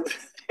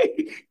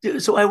 and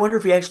so I wonder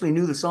if he actually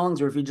knew the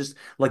songs or if he just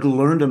like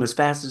learned them as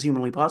fast as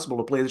humanly possible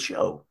to play the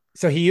show.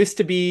 so he used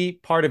to be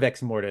part of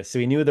Ex Mortis, so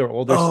he knew their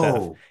older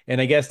stuff. Oh,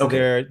 And I guess okay.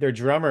 their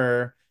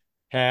drummer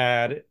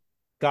had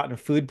gotten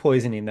food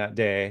poisoning that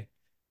day.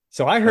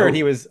 So Oh, I heard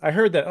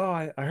that, oh,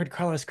 I heard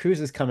Carlos Cruz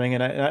is coming,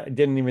 and I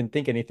didn't even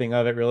think anything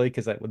of it really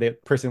because the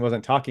person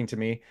wasn't talking to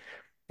me.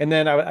 And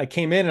then I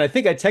came in and I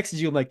think I texted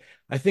you, I'm like,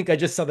 I think I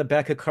just saw the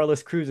back of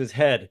Carlos Cruz's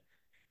head.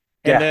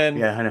 And yeah, then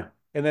yeah, I know.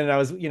 I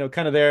was,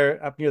 kind of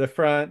there up near the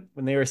front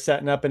when they were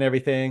setting up and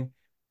everything.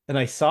 And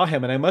I saw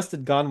him and I must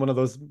have made one of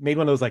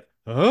those like,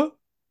 huh?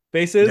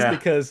 Faces Yeah.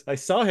 because I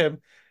saw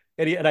him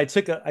and I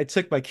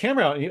took my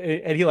camera out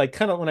and he like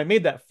kind of, when I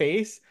made that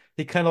face,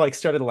 he kind of like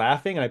started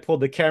laughing and I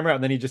pulled the camera out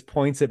and then he just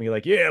points at me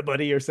like, yeah,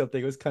 buddy, or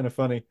something. It was kind of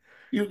funny.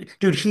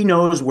 Dude, he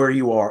knows where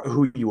you are,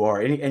 who you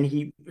are, and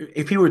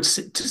if he were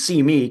to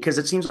see me, because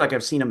it seems like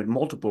I've seen him at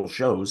multiple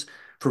shows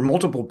for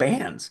multiple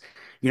bands,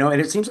 and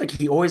it seems like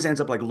he always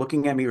ends up like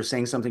looking at me or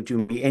saying something to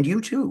me, and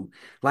you too.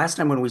 Last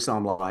time when we saw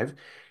him live,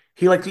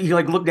 he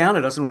looked down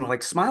at us and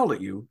like smiled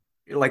at you,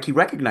 like he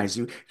recognized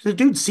you. The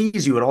dude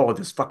sees you at all of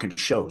his fucking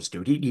shows,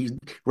 dude. He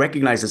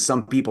recognizes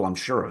some people, I'm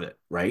sure of it,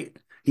 right?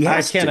 He I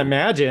has can't to.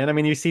 imagine. I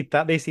mean, you see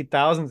that they see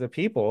thousands of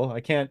people.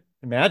 I can't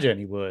imagine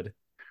he would.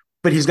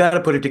 But he's got to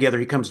put it together.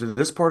 He comes to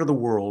this part of the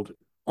world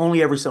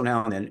only every so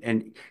now and then,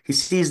 and he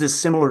sees this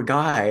similar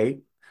guy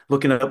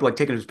looking up, like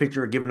taking his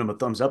picture or giving him a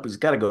thumbs up. He's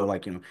got to go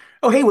like,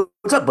 oh, hey,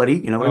 what's up, buddy?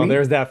 You know what I Oh, mean?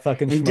 there's that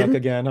fucking And schmuck didn't,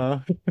 again, huh?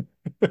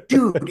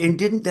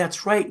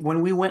 that's right.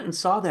 When we went and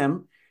saw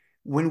them,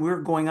 when we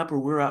were going up or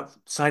we were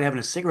outside having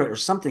a cigarette or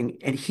something,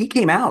 and he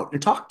came out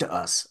and talked to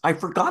us. I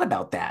forgot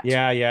about that.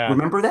 Yeah, yeah,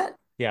 Remember that?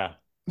 yeah.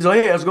 He's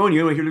like, hey, how's it going?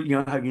 How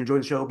you enjoy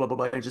the show, blah, blah,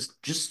 blah. And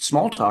just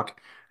small talk.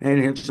 And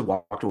he just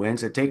walked away and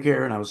said, take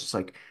care. And I was just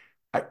like,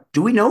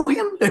 do we know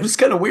him? It was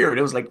kind of weird.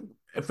 It was like,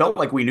 it felt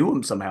like we knew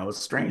him somehow. It's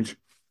strange.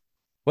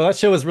 Well, that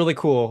show was really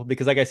cool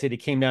because, like I said, he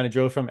came down and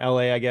drove from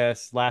LA, I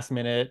guess, last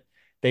minute.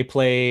 They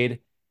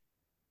played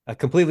a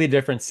completely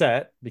different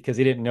set because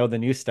he didn't know the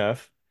new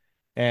stuff.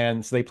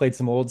 And so they played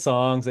some old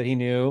songs that he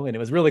knew. And it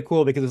was really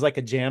cool because it was like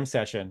a jam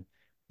session.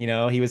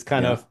 He was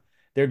kind Yeah. of,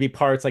 there'd be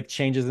parts like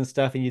changes and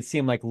stuff. And you'd see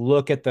him like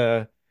look at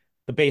the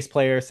bass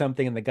player or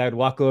something. And the guy would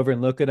walk over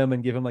and look at him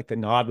and give him like the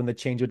nod when the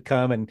change would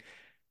come. And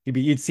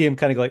you'd see him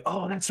kind of go like,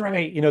 oh, that's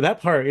right.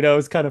 That part, it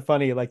was kind of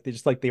funny. Like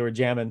they were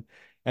jamming.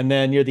 And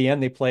then near the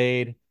end, they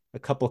played a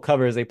couple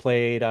covers. They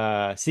played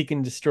Seek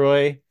and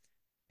Destroy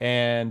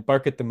and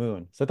Bark at the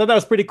Moon. So I thought that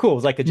was pretty cool. It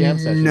was like a jam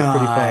session. It was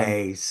pretty fun.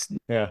 Nice.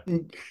 Yeah.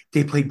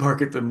 They played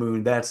Bark at the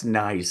Moon. That's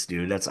nice,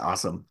 dude. That's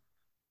awesome.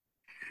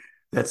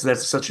 That's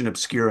such an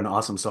obscure and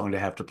awesome song to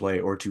have to play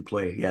or to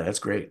play. Yeah, that's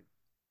great.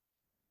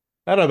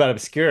 I don't know about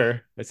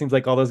obscure. It seems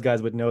like all those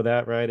guys would know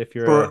that, right? If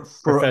you're a For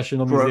for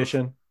professional for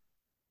musician.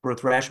 for a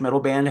thrash metal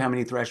band, how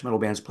many thrash metal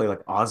bands play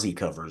like Ozzy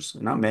covers?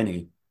 Not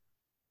many.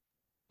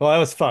 Well, that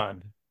was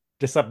fun.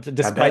 Just I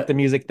despite the bet.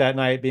 music that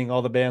night being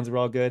all the bands were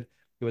all good,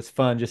 it was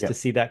fun just to Yeah.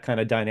 see that kind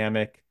of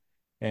dynamic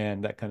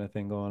and that kind of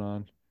thing going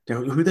on.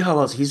 Who the hell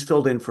else? He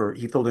filled in for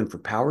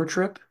Power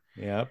Trip.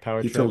 Yeah,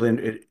 Power He filled Trip. in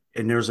it,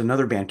 and there's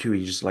another band too.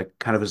 He just like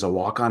kind of as a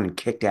walk on and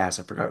kicked ass.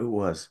 I forgot who it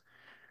was.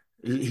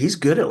 He's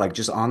good at like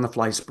just on the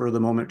fly, spur of the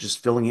moment,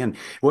 just filling in.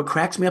 What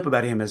cracks me up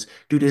about him is,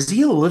 dude, is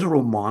he a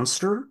literal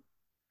monster?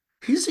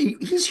 He's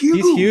He's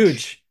huge.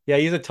 huge. Yeah,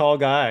 he's a tall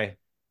guy,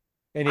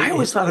 and I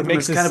always thought it of him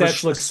makes as his kind of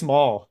sets look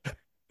small.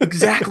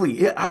 exactly.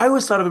 Yeah, I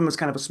always thought of him as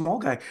kind of a small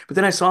guy, but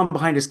then I saw him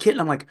behind his kit,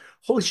 and I'm like,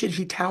 holy shit,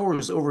 he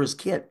towers over his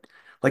kit.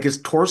 Like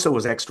his torso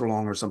was extra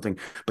long or something.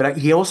 But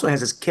he also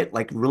has his kit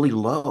like really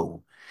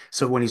low.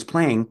 So when he's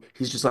playing,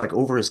 he's just like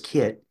over his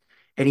kit,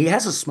 and he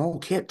has a small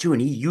kit too,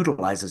 and he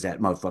utilizes that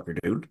motherfucker,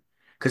 dude,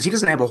 because he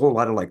doesn't have a whole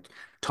lot of like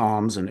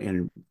toms and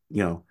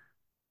you know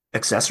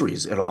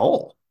accessories at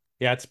all.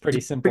 Yeah, it's a It's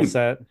pretty simple pretty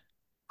set.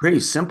 pretty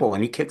simple,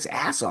 and he kicks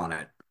ass on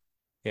it.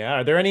 Yeah.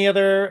 Are there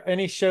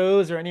any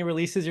shows or any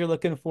releases you're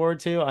looking forward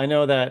to? I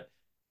know that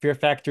Fear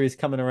Factory is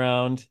coming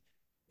around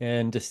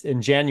in just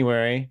in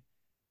January,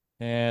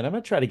 and I'm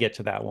gonna try to get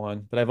to that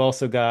one. But I've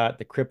also got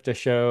the Crypta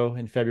show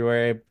in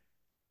February,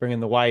 bringing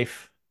the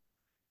wife.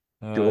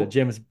 Cool.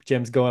 Jim's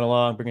going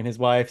along, bringing his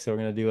wife, so we're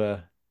gonna do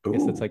I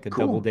guess it's Ooh, like a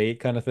double cool. date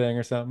kind of thing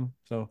or something.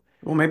 So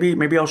Well,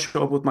 maybe I'll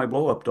show up with my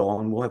blow up doll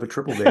and we'll have a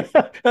triple date.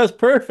 that's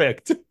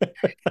perfect.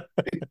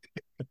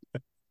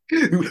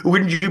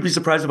 Wouldn't you be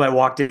surprised if I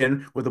walked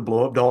in with a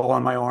blow up doll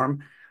on my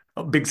arm,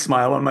 a big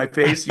smile on my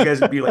face? You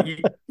guys would be like,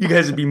 you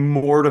guys would be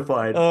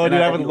mortified, Oh, and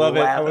dude, I I'd would be love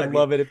it. I laugh. would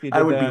love it if you I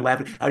did would be that.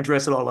 laughing. I'd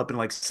dress it all up in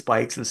like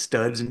spikes and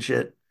studs and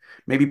shit.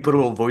 Maybe put a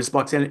little voice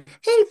box in it.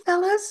 Hey,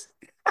 fellas.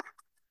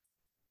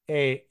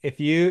 Hey,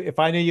 if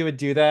I knew you would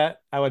do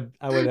that, I would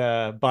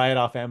buy it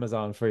off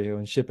Amazon for you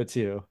and ship it to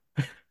you.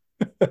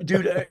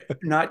 Dude,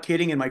 not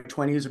kidding. In my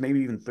 20s or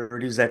maybe even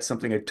 30s, that's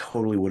something I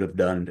totally would have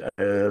done.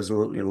 It was a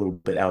little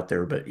bit out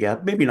there, but yeah,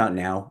 maybe not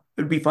now.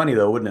 It'd be funny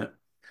though, wouldn't it?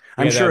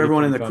 Yeah, that'd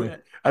be pretty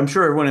funny. I'm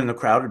sure everyone in the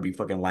crowd would be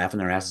fucking laughing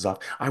their asses off.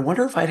 I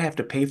wonder if I'd have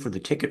to pay for the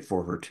ticket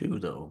for her too,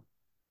 though.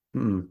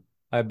 Hmm.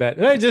 I bet.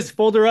 Hey, just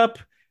fold her up,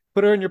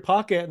 put her in your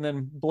pocket, and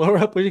then blow her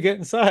up when you get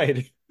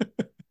inside.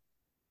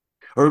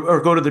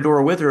 Or go to the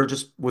door with her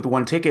just with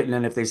one ticket, and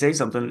then if they say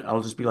something,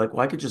 I'll just be like,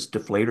 well, I could just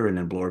deflate her and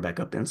then blow her back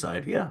up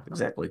inside. Yeah,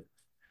 exactly.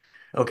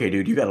 Okay,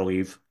 dude, you got to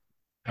leave.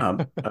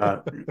 Um, uh,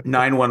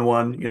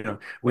 911,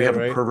 we Right, have a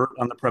right. pervert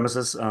on the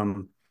premises.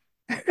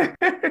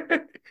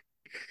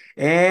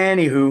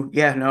 Anywho,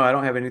 yeah, no, I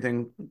don't have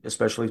anything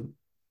especially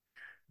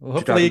Well, to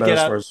hopefully talk you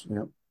about as far as,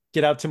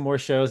 get out to more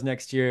shows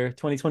next year.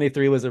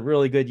 2023 was a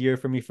really good year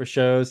for me for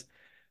shows.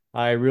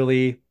 I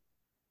really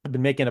have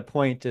been making a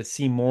point to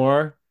see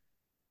more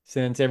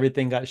since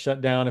everything got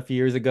shut down a few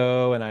years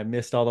ago and I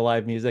missed all the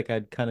live music.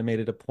 I'd kind of made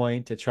it a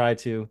point to try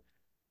to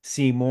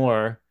see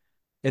more.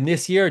 And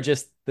this year,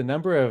 just the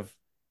number of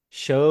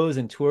shows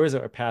and tours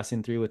that were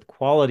passing through with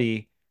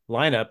quality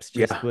lineups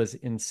just yeah, was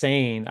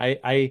insane.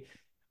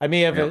 I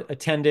may have yeah.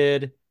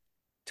 attended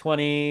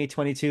 20,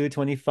 22,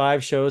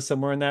 25 shows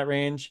somewhere in that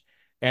range.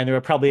 And there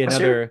were probably Last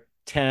year, another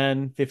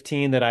 10,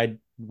 15 that I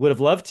would have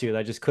loved to, that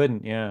I just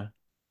couldn't. Yeah.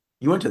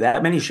 you went to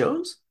that many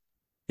shows?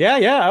 Yeah,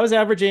 yeah. I was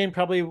averaging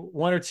probably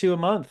one or two a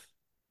month.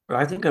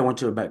 I think I went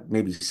to about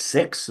maybe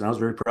six, and I was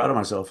very proud of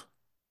myself.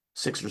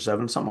 6 or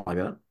 7, something like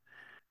that.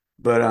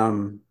 But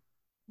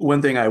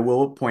one thing I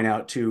will point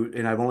out too,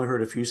 and I've only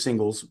heard a few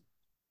singles,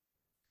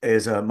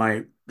 is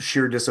my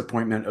sheer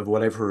disappointment of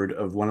what I've heard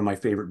of one of my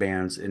favorite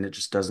bands, and it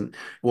just doesn't.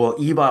 Well,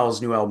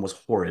 Evil's new album was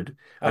horrid.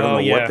 I don't Oh,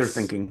 know what they're yes.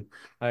 thinking,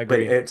 I but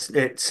agree.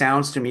 it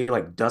sounds to me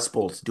like Dust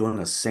Bolt's doing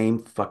the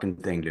same fucking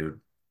thing, dude.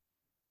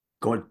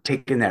 Going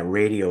taking that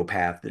radio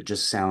path that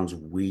just sounds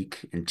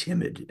weak and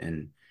timid.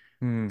 And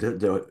Hmm.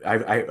 the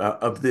I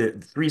of the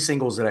three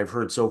singles that I've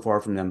heard so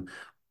far from them,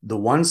 the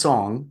one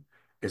song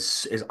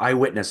is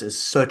Eyewitness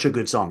is such a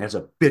good song. That's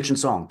a bitchin'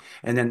 song.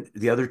 And then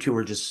the other two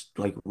are just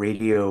like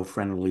radio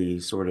friendly,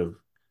 sort of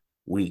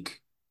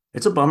weak.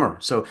 It's a bummer.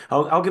 So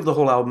I'll give the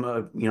whole album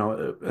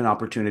an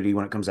opportunity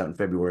when it comes out in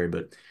February.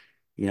 But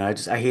I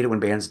hate it when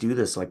bands do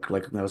this. Like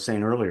I was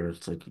saying earlier,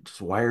 it's like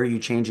just, why are you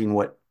changing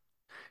what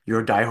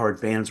your diehard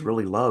fans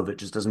really love? It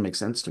just doesn't make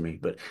sense to me.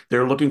 But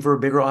they're looking for a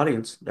bigger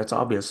audience. That's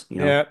obvious.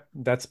 Yeah,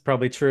 that's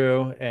probably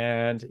true.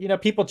 And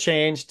people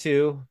change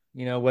too.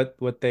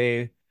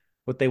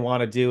 What they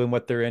want to do and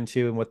what they're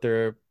into and what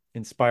they're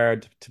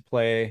inspired to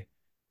play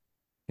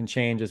can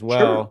change as Sure.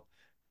 well.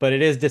 But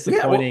it is Yeah,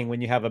 disappointing well,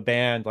 when you have a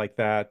band like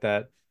that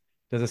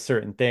does a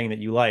certain thing that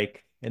you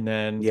like and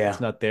then it's yeah.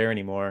 not there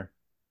anymore.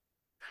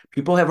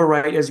 People have a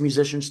right as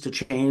musicians to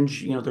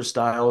change, their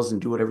styles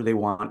and do whatever they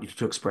want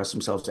to express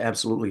themselves.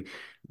 Absolutely.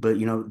 But,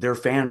 their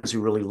fans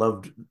who really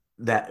loved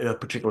that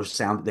particular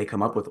sound that they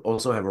come up with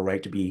also have a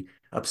right to be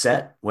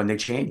upset when they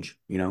change.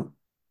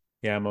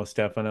 Yeah, most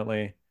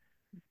definitely.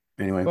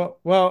 Anyway,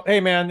 Well, hey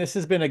man, this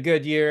has been a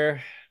good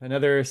year.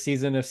 Another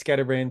season of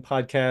Scatterbrain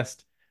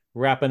podcast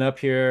wrapping up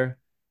here.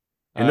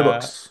 in the Uh,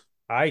 books.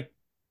 I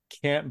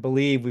can't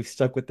believe we've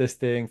stuck with this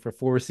thing for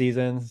 4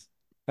 seasons.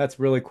 That's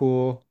really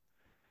cool.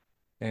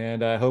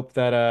 And I hope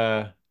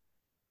that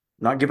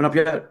Not giving up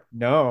yet.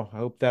 no, I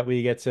hope that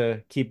we get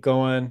to keep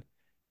going.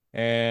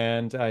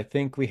 And I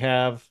think we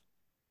have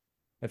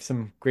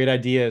some great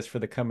ideas for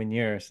the coming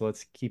year. So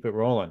let's keep it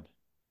rolling.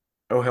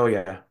 Oh, hell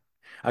yeah.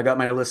 I got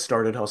my list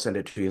started. I'll send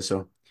it to you.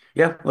 So,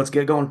 yeah, let's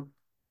get going.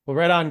 Well,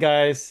 right on,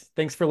 guys.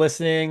 Thanks for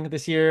listening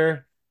this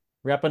year.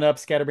 Wrapping up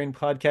Scatterbrain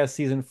Podcast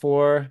Season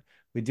 4.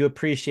 We do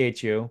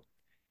appreciate you.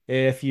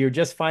 If you're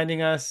just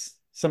finding us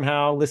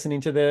somehow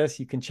listening to this,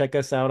 you can check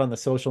us out on the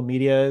social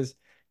medias.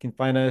 You can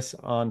find us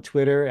on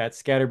Twitter at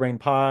Scatterbrain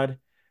Pod,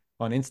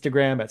 on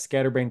Instagram at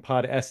Scatterbrain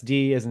Pod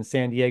SD as in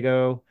San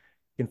Diego.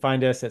 You can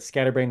find us at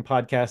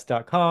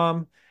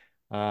scatterbrainpodcast.com.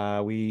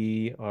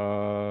 We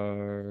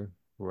are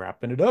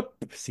wrapping it up,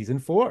 season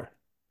 4.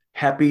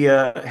 Happy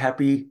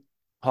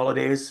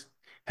holidays.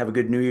 Have a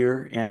good new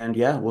year. And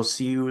yeah, we'll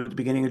see you at the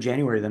beginning of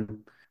January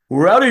then.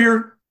 We're out of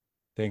here.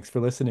 Thanks for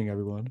listening,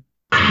 everyone.